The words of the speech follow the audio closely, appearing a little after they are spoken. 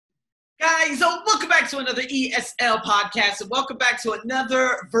guys, welcome back to another ESL podcast, and welcome back to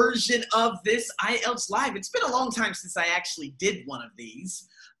another version of this IELTS Live. It's been a long time since I actually did one of these.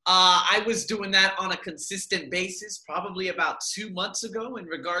 I was doing that on a consistent basis probably about 2 months ago in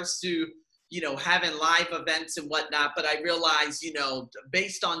regards to, having live events and whatnot, but I realized,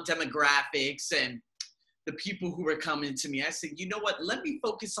 based on demographics and the people who were coming to me, I said, you know what, let me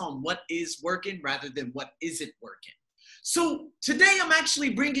focus on what is working rather than what isn't working. So today I'm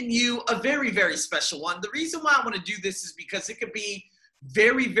actually bringing you a very, very special one. The reason why I want to do this is because it could be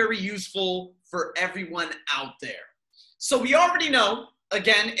very, very useful for everyone out there. So we already know,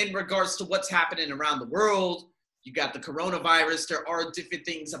 again, in regards to what's happening around the world, you got the coronavirus. There are different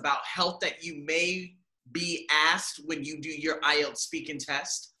things about health that you may be asked when you do your IELTS speaking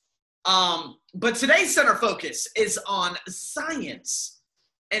test. But today's center focus is on science.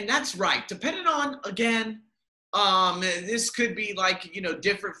 And that's right. Depending on, again, this could be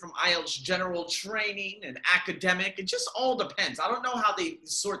different from IELTS general training and academic. It just all depends. I don't know how they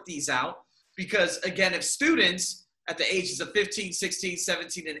sort these out because, again, if students at the ages of 15, 16,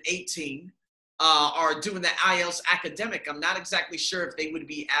 17, and 18 are doing the IELTS academic, I'm not exactly sure if they would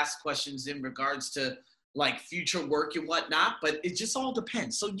be asked questions in regards to future work and whatnot, but it just all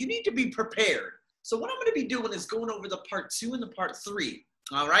depends. So you need to be prepared. So what I'm going to be doing is going over the part 2 and the part 3.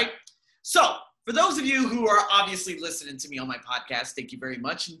 All right. So for those of you who are obviously listening to me on my podcast, thank you very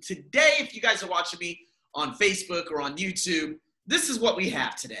much. And today, if you guys are watching me on Facebook or on YouTube, this is what we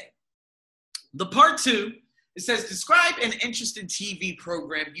have today. The part 2, it says, describe an interesting TV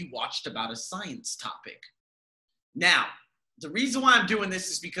program you watched about a science topic. Now, the reason why I'm doing this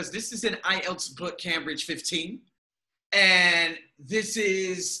is because this is an IELTS book, Cambridge 15, and this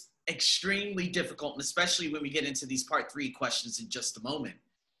is extremely difficult, and especially when we get into these part 3 questions in just a moment,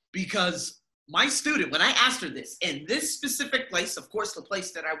 because my student, when I asked her this, in this specific place, of course, the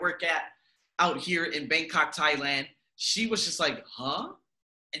place that I work at out here in Bangkok, Thailand, she was just like, huh?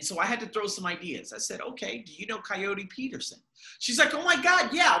 And so I had to throw some ideas. I said, okay, do you know Coyote Peterson? She's like, oh my God,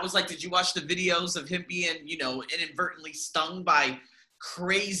 yeah. I was like, did you watch the videos of him being, inadvertently stung by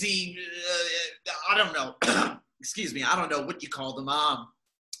crazy, I don't know, excuse me, I don't know what you call them.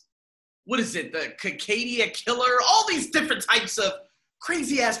 What is it? The Cicadia killer, all these different types of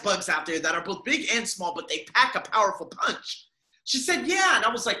crazy ass bugs out there that are both big and small, but they pack a powerful punch. She said, yeah. And I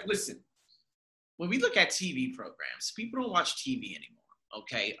was like, listen, when we look at TV programs, people don't watch TV anymore.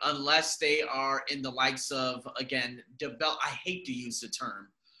 Okay, unless they are in the likes of, again, I hate to use the term,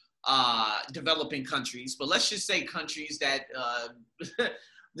 developing countries, but let's just say countries that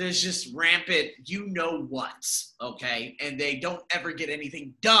there's just rampant, what, okay, and they don't ever get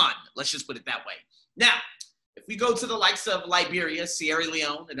anything done. Let's just put it that way. Now, if we go to the likes of Liberia, Sierra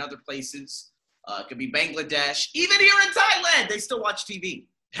Leone, and other places, it could be Bangladesh, even here in Thailand, they still watch TV.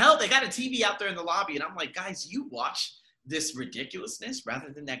 Hell, they got a TV out there in the lobby, and I'm like, guys, you watch this ridiculousness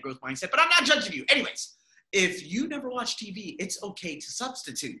rather than that growth mindset. But I'm not judging you. Anyways, if you never watch TV, it's okay to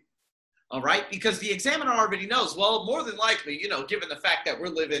substitute. All right? Because the examiner already knows, well, more than likely, given the fact that we're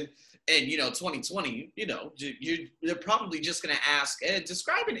living in, 2020, they're probably just going to ask,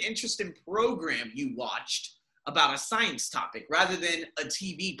 describe an interesting program you watched about a science topic rather than a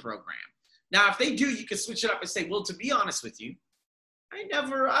TV program. Now, if they do, you can switch it up and say, well, to be honest with you,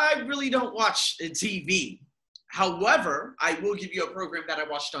 I really don't watch TV. However, I will give you a program that I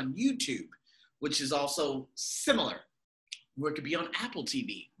watched on YouTube, which is also similar, where it could be on Apple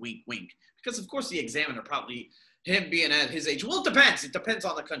TV, wink, wink. Because, of course, the examiner probably, him being at his age, well, it depends. It depends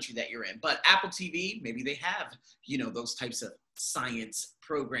on the country that you're in. But Apple TV, maybe they have, those types of science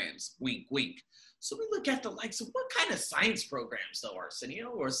programs, wink, wink. So we look at the likes of what kind of science programs, though,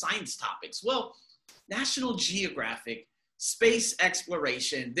 Arsenio, or science topics? Well, National Geographic, space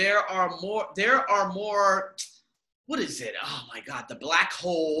exploration. There are more, what is it? Oh my God, the black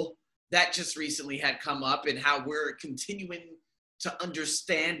hole that just recently had come up and how we're continuing to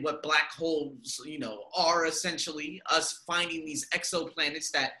understand what black holes, are essentially us finding these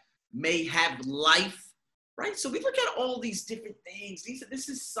exoplanets that may have life, right? So we look at all these different things. This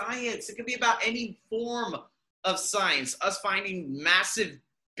is science. It can be about any form of science, us finding massive,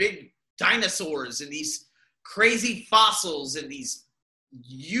 big dinosaurs and these crazy fossils and these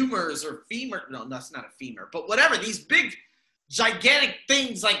humors or femur, no, that's not a femur, but whatever, these big, gigantic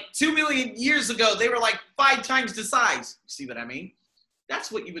things 2 million years ago, they were 5 times the size. See what I mean? That's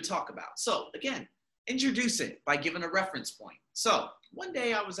what you would talk about. So again, introduce it by giving a reference point. So one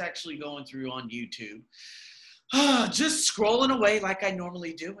day I was actually going through on YouTube, just scrolling away like I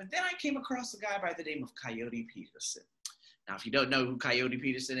normally do, and then I came across a guy by the name of Coyote Peterson. Now, if you don't know who Coyote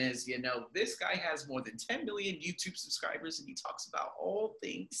Peterson is, this guy has more than 10 million YouTube subscribers, and he talks about all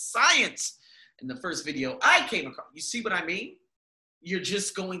things science. in the first video I came across. You see what I mean? You're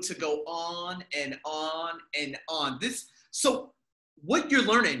just going to go on and on and on. So what you're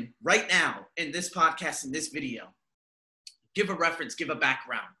learning right now in this podcast, in this video, give a reference, give a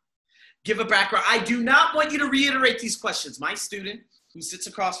background. Give a background. I do not want you to reiterate these questions. My student who sits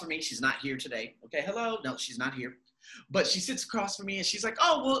across from me, she's not here today. Okay, hello? No, she's not here. But she sits across from me and she's like,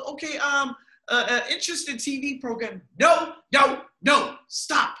 oh, well, okay, interest in TV program. No,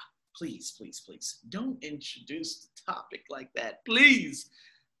 stop. Please, please, please. Don't introduce the topic like that. Please.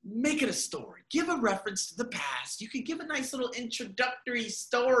 Make it a story. Give a reference to the past. You can give a nice little introductory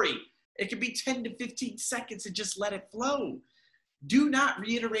story. It could be 10 to 15 seconds and just let it flow. Do not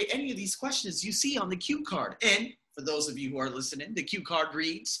reiterate any of these questions you see on the cue card. And for those of you who are listening, the cue card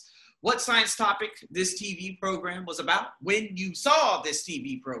reads, what science topic this TV program was about, when you saw this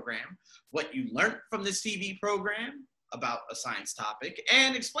TV program, what you learned from this TV program about a science topic,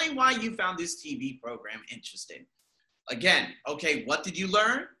 and explain why you found this TV program interesting. Again, okay, what did you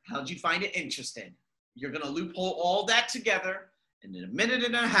learn? How did you find it interesting? You're going to loophole all that together in a minute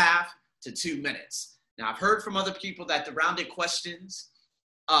and a half to 2 minutes. Now, I've heard from other people that the rounded questions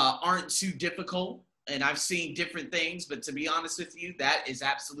aren't too difficult, and I've seen different things, but to be honest with you, that is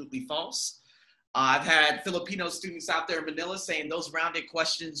absolutely false. I've had Filipino students out there in Manila saying those rounded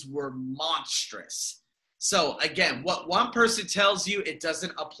questions were monstrous. So again, what one person tells you, it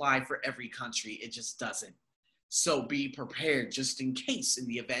doesn't apply for every country. It just doesn't. So be prepared just in case in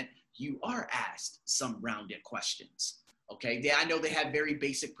the event you are asked some rounded questions. Okay, I know they have very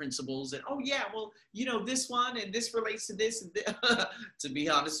basic principles and, oh yeah, well, you know, this one and this relates to this. And to be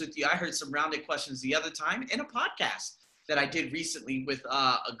honest with you, I heard some rounded questions the other time in a podcast that I did recently with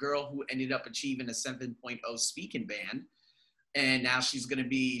a girl who ended up achieving a 7.0 speaking band. And now she's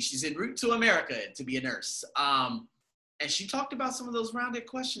en route to America to be a nurse. And she talked about some of those rounded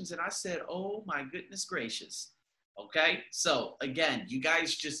questions. And I said, oh my goodness gracious. Okay, so again, you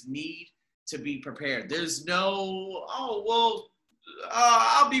guys just need to be prepared. There's no, I'll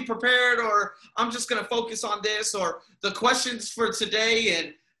be prepared, or I'm just going to focus on this, or the questions for today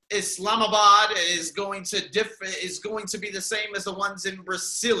in Islamabad is going to be the same as the ones in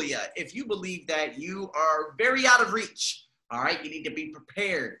Brasilia. If you believe that, you are very out of reach. All right, you need to be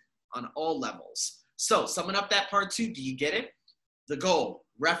prepared on all levels. So summing up that part 2, do you get it? The goal,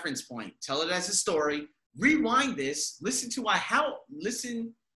 reference point, tell it as a story, rewind this, listen to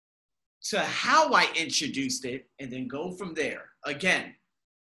how I introduced it, and then go from there. Again,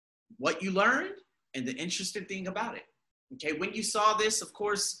 what you learned and the interesting thing about it. Okay, when you saw this, of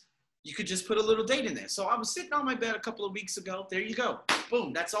course, you could just put a little date in there. So I was sitting on my bed a couple of weeks ago. There you go.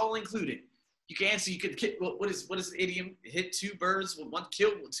 Boom, that's all included. You can answer, you could, what is the idiom? Kill two birds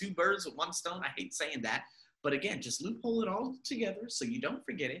with one stone. I hate saying that. But again, just loophole it all together so you don't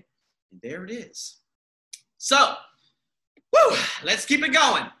forget it. And there it is. So, let's keep it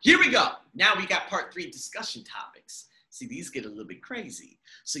going. Here we go. Now we got part 3 discussion topics. See, these get a little bit crazy.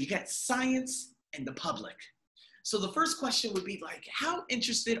 So you got science and the public. So the first question would be like, how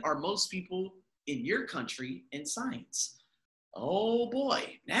interested are most people in your country in science? Oh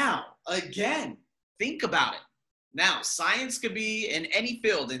boy. Now, again, think about it. Now, science could be in any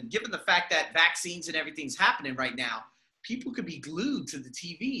field. And given the fact that vaccines and everything's happening right now, people could be glued to the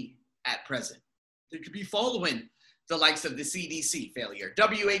TV at present. They could be following the likes of the CDC failure,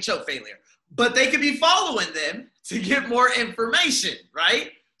 WHO failure, but they could be following them to get more information,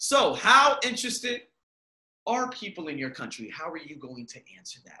 right? So how interested are people in your country? How are you going to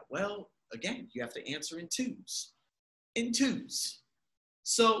answer that? Well, again, you have to answer in twos.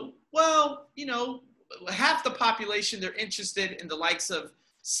 So, well, you know, half the population, they're interested in the likes of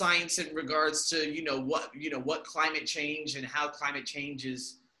science in regards to, what climate change and how climate change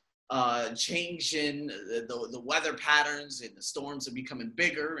is changing the weather patterns, and the storms are becoming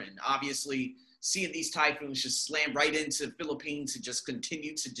bigger, and obviously seeing these typhoons just slam right into the Philippines and just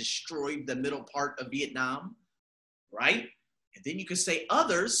continue to destroy the middle part of Vietnam, right? And then you could say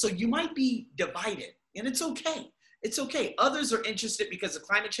others, so you might be divided, and it's okay. It's okay. Others are interested because of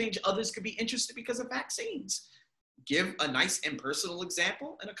climate change. Others could be interested because of vaccines. Give a nice impersonal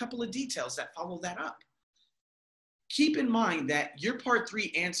example and a couple of details that follow that up. Keep in mind that your part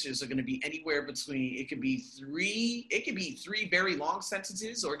 3 answers are going to be anywhere between, it could be three very long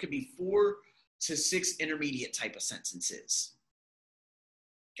sentences, or it could be 4 to 6 intermediate type of sentences.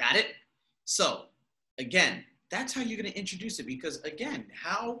 Got it? So again, that's how you're going to introduce it, because again,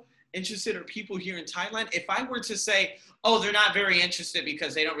 how interested are people here in Thailand? If I were to say, oh, they're not very interested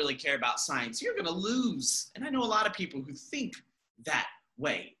because they don't really care about science, you're going to lose. And I know a lot of people who think that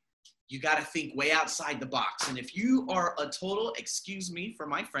way. you got to think way outside the box. And if you are a total, excuse me for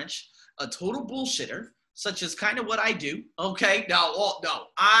my French, a total bullshitter, such as kind of what I do, okay? No,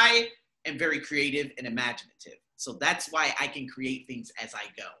 I am very creative and imaginative. So that's why I can create things as I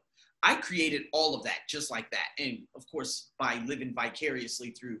go. I created all of that just like that. And of course, by living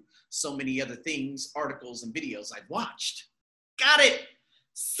vicariously through so many other things, articles, and videos I've watched. Got it.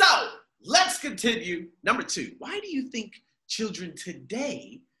 So let's continue. Number 2, why do you think children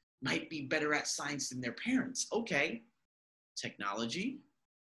today might be better at science than their parents? Okay, technology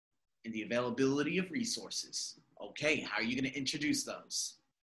and the availability of resources. Okay, how are you going to introduce those?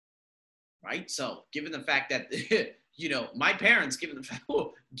 Right? So given the fact that, my parents, given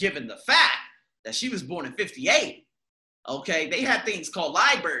the fact that she was born in 58, okay, they had things called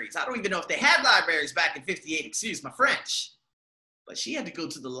libraries. I don't even know if they had libraries back in 58, excuse my French. But she had to go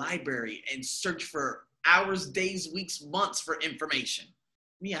to the library and search for hours, days, weeks, months for information.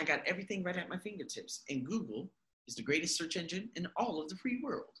 Me, I got everything right at my fingertips. And Google is the greatest search engine in all of the free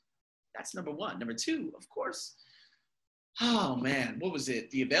world. That's number 1. Number 2, of course. Oh man, what was it?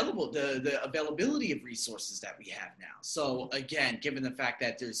 The availability of resources that we have now. So again, given the fact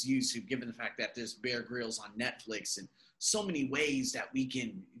that there's YouTube, given the fact that there's Bear Grylls on Netflix, and so many ways that we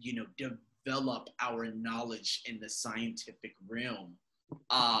can, develop our knowledge in the scientific realm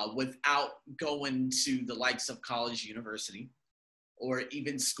without going to the likes of college, university, or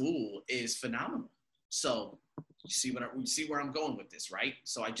even school is phenomenal. So you see where I'm going with this, right?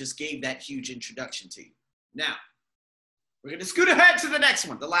 So I just gave that huge introduction to you. Now, we're going to scoot ahead to the next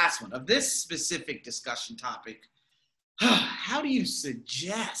one, the last one of this specific discussion topic. How do you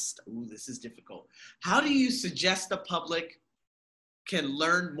suggest, this is difficult. How do you suggest the public can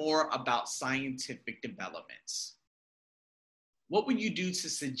learn more about scientific developments? What would you do to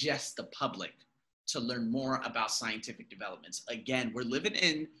suggest the public to learn more about scientific developments? Again, we're living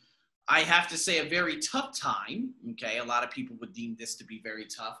in, I have to say, a very tough time. Okay, a lot of people would deem this to be very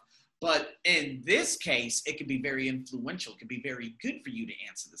tough. But in this case, it could be very influential. It could be very good for you to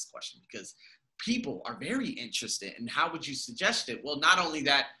answer this question because people are very interested. And how would you suggest it? Well, not only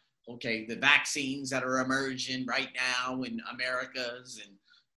that, okay, the vaccines that are emerging right now in Americas, and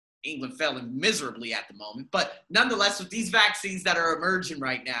England failing miserably at the moment. But nonetheless, with these vaccines that are emerging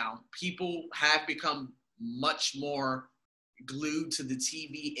right now, people have become much more glued to the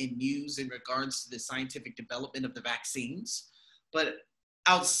TV and news in regards to the scientific development of the vaccines. But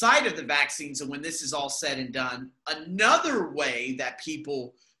outside of the vaccines, and when this is all said and done, another way that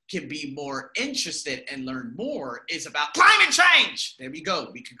people can be more interested and learn more is about climate change. There we go.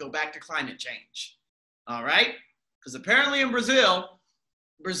 We could go back to climate change. All right? Because apparently in Brazil,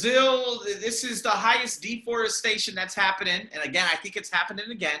 this is the highest deforestation that's happening. And again, I think it's happening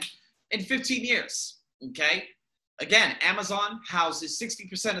again in 15 years. Okay? Again, Amazon houses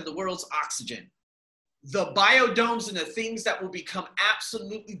 60% of the world's oxygen. The biodomes and the things that will become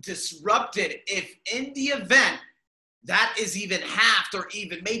absolutely disrupted if in the event that is even halved or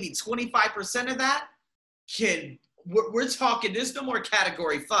even maybe 25% of that, we're talking, there's no more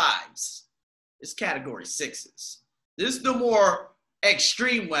category 5s. It's category 6s. There's no more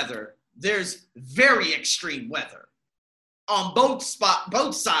extreme weather. There's very extreme weather on both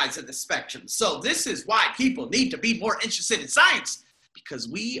sides of the spectrum. So this is why people need to be more interested in science, because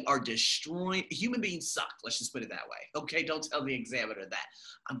we are destroying, human beings suck. Let's just put it that way. Okay, don't tell the examiner that.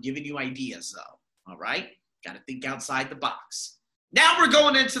 I'm giving you ideas though, all right? Got to think outside the box. Now we're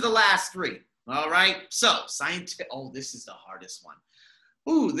going into the last 3, all right? So this is the hardest one.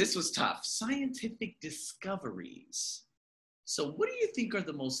 Ooh, this was tough. Scientific discoveries. So what do you think are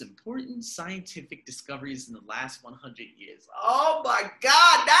the most important scientific discoveries in the last 100 years? Oh my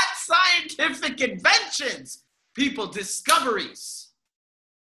God, that's scientific inventions. People, discoveries.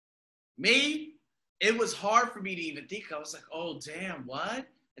 Me, it was hard for me to even think. I was like, oh, damn, what?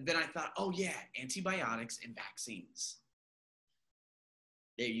 And then I thought, oh, yeah, antibiotics and vaccines.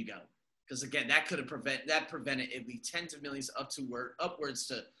 There you go. Because, again, that prevented at least tens of millions upwards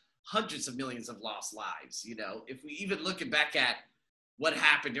to hundreds of millions of lost lives. You know, if we even looking back at what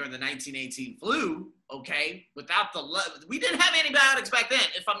happened during the 1918 flu, okay, we didn't have antibiotics back then,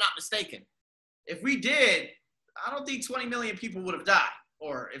 if I'm not mistaken. If we did, I don't think 20 million people would have died,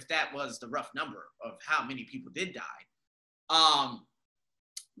 or if that was the rough number of how many people did die.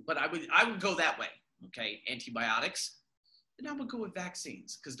 But I would go that way, okay, antibiotics. Then I would go with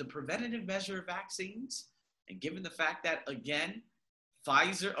vaccines, because the preventative measure of vaccines, and given the fact that, again,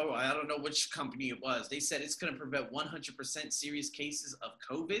 Pfizer, I don't know which company it was, they said it's going to prevent 100% serious cases of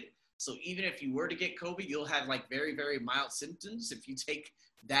COVID. So even if you were to get COVID, you'll have like very, very mild symptoms if you take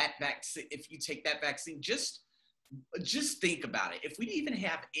that vaccine. Just just think about it. If we even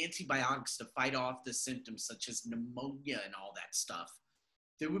have antibiotics to fight off the symptoms such as pneumonia and all that stuff,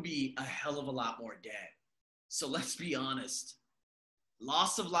 there would be a hell of a lot more dead. So let's be honest.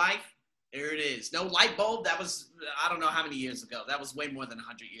 Loss of life, there it is. No light bulb, that was, I don't know how many years ago. That was way more than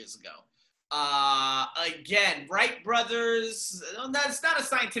 100 years ago. Again, Wright brothers, that's not a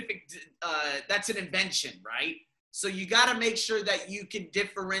scientific, that's an invention, right? So you got to make sure that you can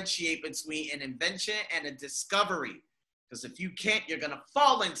differentiate between an invention and a discovery. Because if you can't, you're going to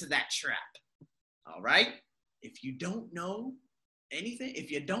fall into that trap. All right? If you don't know anything,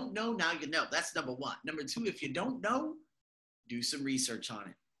 if you don't know, now you know. That's number one. Number two, if you don't know, do some research on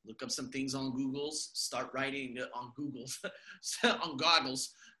it. Look up some things on Google's. Start writing on Google's, on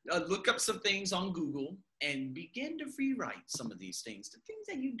Goggles. Look up some things on Google and begin to rewrite some of these things. The things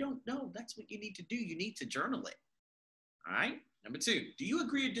that you don't know, that's what you need to do. You need to journal it. All right. Number two, do you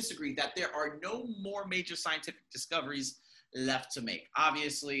agree or disagree that there are no more major scientific discoveries left to make?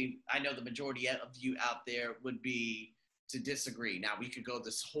 Obviously, I know the majority of you out there would be to disagree. Now, we could go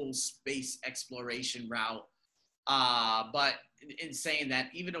this whole space exploration route. But in saying that,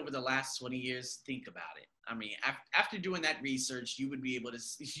 even over the last 20 years, think about it. I mean, after doing that research, you would be able to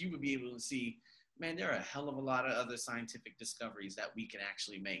see, man, there are a hell of a lot of other scientific discoveries that we can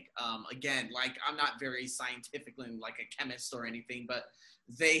actually make. Again, like, I'm not very scientifically like a chemist or anything, but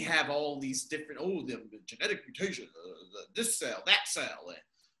they have all these different, the genetic mutation, this cell, that cell.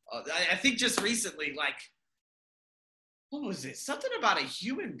 And, I think just recently, like, what was it? Something about a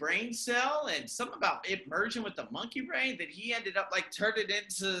human brain cell and something about it merging with the monkey brain that he ended up like turning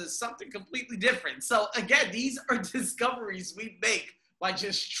into something completely different. So again, these are discoveries we make by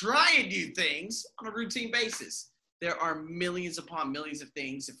just trying new things on a routine basis. There are millions upon millions of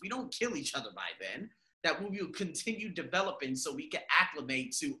things, if we don't kill each other by then, that we will continue developing so we can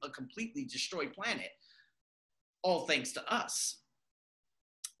acclimate to a completely destroyed planet. All thanks to us.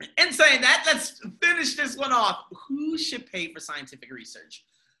 In saying that, let's finish this one off. Who should pay for scientific research?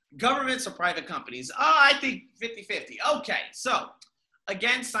 Governments or private companies? I think 50-50. Okay, so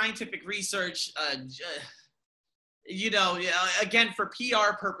again, scientific research, again, for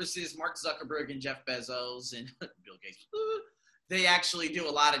PR purposes, Mark Zuckerberg and Jeff Bezos and Bill Gates, they actually do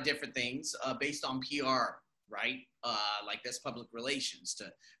a lot of different things based on PR, right? Like that's public relations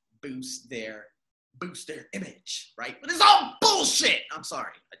to boost their image, right? But it's all bullshit. I'm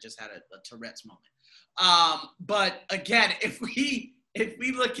sorry, I just had a Tourette's moment. But again, if we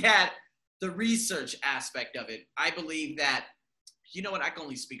look at the research aspect of it, I believe that, you know what, I can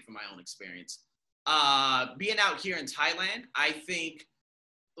only speak from my own experience. Being out here in Thailand, I think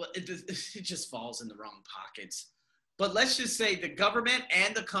it just falls in the wrong pockets. But let's just say the government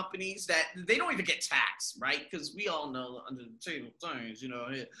and the companies that they don't even get taxed, right? Because we all know under the table things,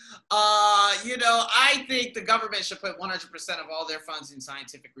 I think the government should put 100% of all their funds in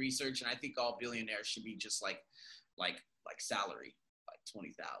scientific research, and I think all billionaires should do just like salary, like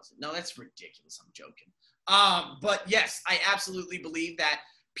 20,000. No, that's ridiculous. I'm joking. But yes, I absolutely believe that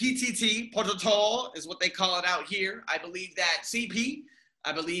PTT, Portal, is what they call it out here. I believe that CP.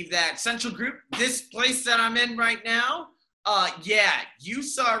 I believe that Central Group, this place that I'm in right now, you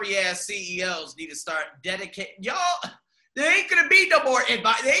sorry ass CEOs need to start dedicating. Y'all, there ain't gonna be no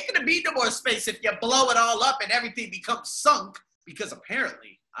more space if you blow it all up and everything becomes sunk, because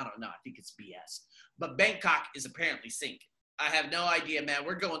apparently, I don't know, I think it's BS, but Bangkok is apparently sinking. I have no idea, man.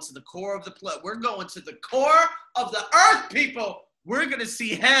 We're going to the core of the We're going to the core of the earth, people. We're gonna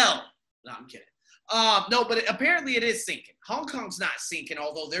see hell. No, I'm kidding. No, but apparently it is sinking. Hong Kong's not sinking,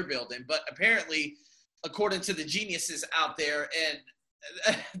 although they're building. But apparently, according to the geniuses out there and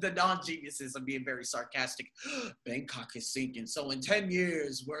the non-geniuses, I'm being very sarcastic, Bangkok is sinking. So in 10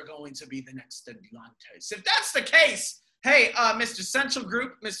 years, we're going to be the next Atlantis. If that's the case, hey, Mr. Central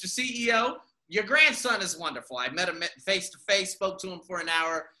Group, Mr. CEO, your grandson is wonderful. I met him face-to-face, spoke to him for an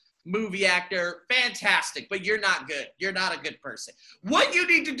hour. Movie actor, fantastic, but you're not good. You're not a good person. What you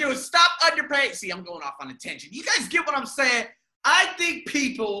need to do is stop underpaying. See, I'm going off on a tangent. You guys get what I'm saying? I think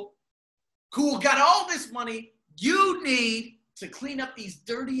people who got all this money, you need to clean up these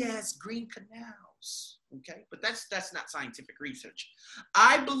dirty ass green canals. Okay, but that's not scientific research.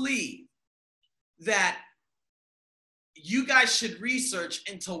 I believe that you guys should research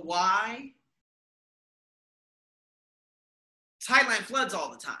into why Thailand floods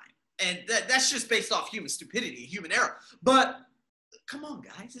all the time. And that's just based off human stupidity, human error. But come on,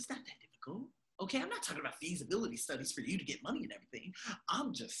 guys, it's not that difficult. Okay, I'm not talking about feasibility studies for you to get money and everything.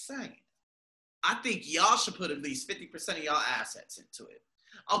 I'm just saying, I think y'all should put at least 50% of y'all assets into it.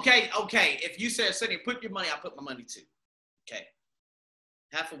 Okay, if you say, Sonny, put your money, I'll put my money too. Okay,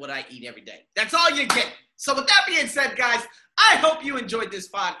 half of what I eat every day. That's all you get. So with that being said, guys, I hope you enjoyed this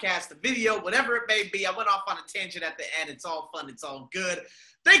podcast, the video, whatever it may be. I went off on a tangent at the end. It's all fun. It's all good.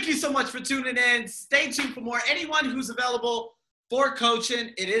 Thank you so much for tuning in. Stay tuned for more. Anyone who's available for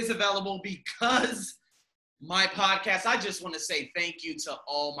coaching, it is available because my podcast, I just want to say thank you to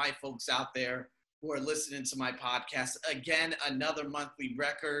all my folks out there who are listening to my podcast. Again, another monthly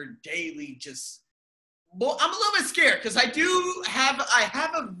record, daily, well, I'm a little bit scared because I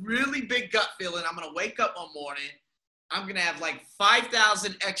have a really big gut feeling. I'm going to wake up one morning. I'm going to have like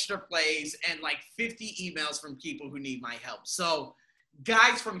 5,000 extra plays and like 50 emails from people who need my help. So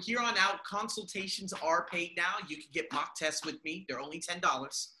guys, from here on out, consultations are paid now. You can get mock tests with me. They're only $10.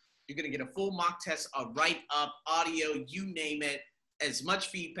 You're going to get a full mock test, a write-up, audio, you name it, as much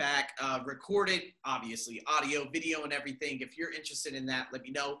feedback, recorded, obviously, audio, video, and everything. If you're interested in that, let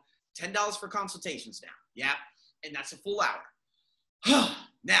me know. $10 for consultations now. Yeah, and that's a full hour.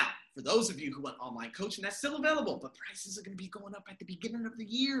 Now, for those of you who want online coaching, that's still available, but prices are going to be going up at the beginning of the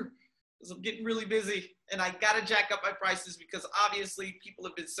year because I'm getting really busy, and I got to jack up my prices because obviously people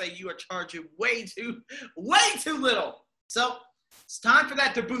have been saying you are charging way too little. So it's time for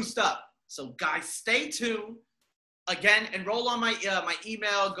that to boost up. So guys, stay tuned. Again, enroll on my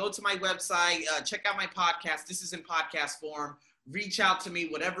email, go to my website, check out my podcast. This is in podcast form. Reach out to me,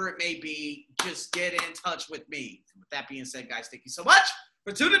 whatever it may be. Just get in touch with me. With that being said, guys, thank you so much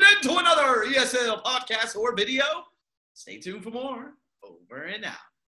for tuning in to another ESL podcast or video. Stay tuned for more. Over and out.